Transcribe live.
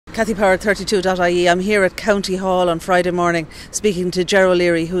Cathy Power, 32.ie. I'm here at County Hall on Friday morning speaking to Ger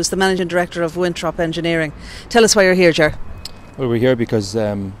O'Leary, who's the Managing Director of Winthrop Engineering. Tell us why you're here, Ger. Well, we're here because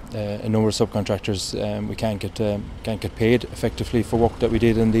a number of subcontractors we can't get paid effectively for work that we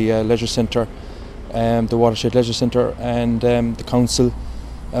did in the leisure centre, the Watershed Leisure Centre, and the council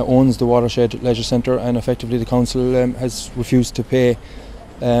owns the Watershed Leisure Centre, and effectively the council has refused to pay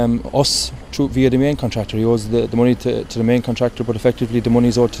us via the main contractor. He owes the money to the main contractor, but effectively the money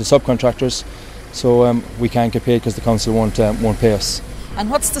is owed to the subcontractors, so we can't get paid because the council won't pay us.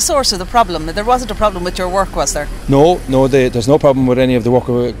 And what's the source of the problem? There wasn't a problem with your work, was there? No, there's no problem with any of the work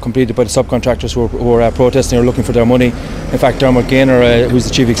completed by the subcontractors who are protesting or looking for their money. In fact, Dermot Gaynor, who's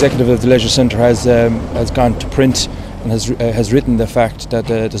the Chief Executive of the Leisure Centre, has gone to print and has written the fact that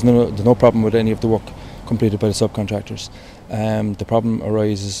there's no problem with any of the work completed by the subcontractors. The problem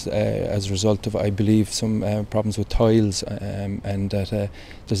arises as a result of, I believe, some problems with tiles, and that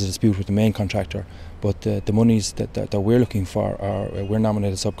there's a dispute with the main contractor. But the monies that we're looking for we're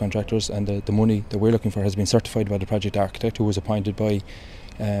nominated subcontractors, and the money that we're looking for has been certified by the project architect, who was appointed by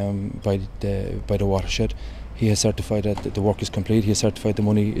the Watershed. He has certified that the work is complete. He has certified the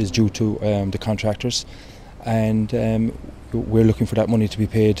money is due to the contractors, and we're looking for that money to be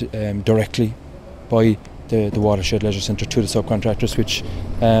paid directly by the Watershed Leisure Centre to the subcontractors, which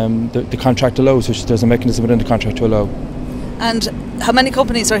the contract allows, which there's a mechanism within the contract to allow. And how many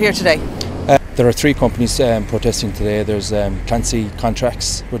companies are here today? There are 3 companies protesting today. There's Clancy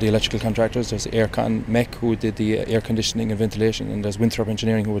Contracts, who are the electrical contractors. There's Aircon Mech, who did the air conditioning and ventilation, and there's Winthrop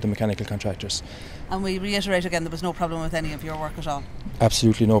Engineering, who were the mechanical contractors. And we reiterate again, there was no problem with any of your work at all?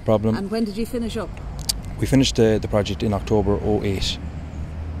 Absolutely no problem. And when did you finish up? We finished the project in October 2008,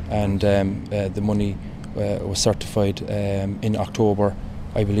 and the money was certified in October,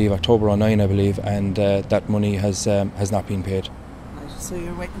 I believe, October 2009, I believe, and that money has not been paid. So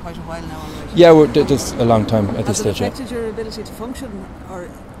you're waiting quite a while now already? Yeah, that's a long time at this stage. Has it affected your ability to function? Or?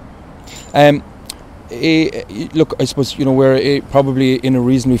 Look, I suppose we're probably in a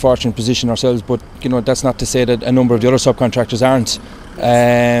reasonably fortunate position ourselves, but that's not to say that a number of the other subcontractors aren't.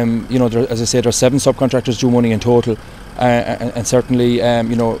 As I said, there are 7 subcontractors due money in total, and certainly,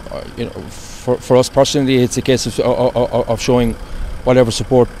 for us personally, it's a case of showing whatever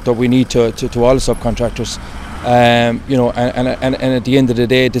support that we need to all the subcontractors. And at the end of the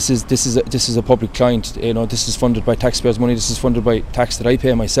day, this is a public client. This is funded by taxpayers' money. This is funded by tax that I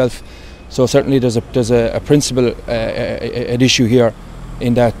pay myself. So certainly there's a principle at issue here,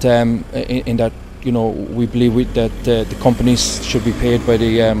 in that we believe that the companies should be paid by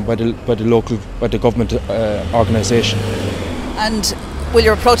the government organisation. And will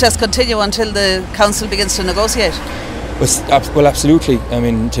your protest continue until the council begins to negotiate? Well, absolutely. I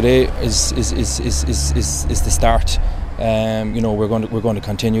mean, today is the start. We're going to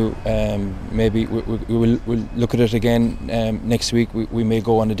continue. Maybe we'll look at it again next week. We may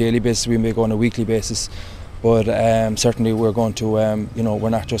go on a daily basis. We may go on a weekly basis. But certainly we're going to. We're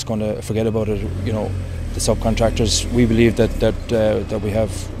not just going to forget about it. The subcontractors. We believe that we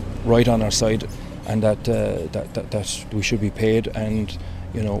have right on our side, and that we should be paid. And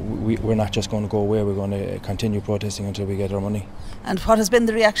we're not just going to go away. We're going to continue protesting until we get our money. And what has been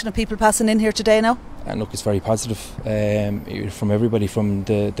the reaction of people passing in here today now? And look, it's very positive from everybody, from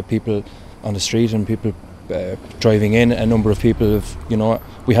the people on the street and people driving in. A number of people have,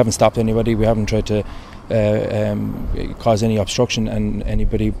 we haven't stopped anybody. We haven't tried to cause any obstruction and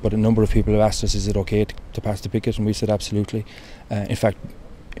anybody, but a number of people have asked us, is it okay to pass the picket? And we said absolutely. In fact,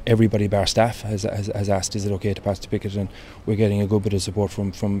 everybody bar staff has asked, is it okay to pass the picket, and we're getting a good bit of support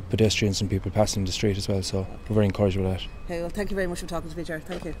from pedestrians and people passing the street as well, so we're very encouraged with that. Okay, well, thank you very much for talking to me, Ger.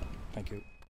 Thank you. Thank you.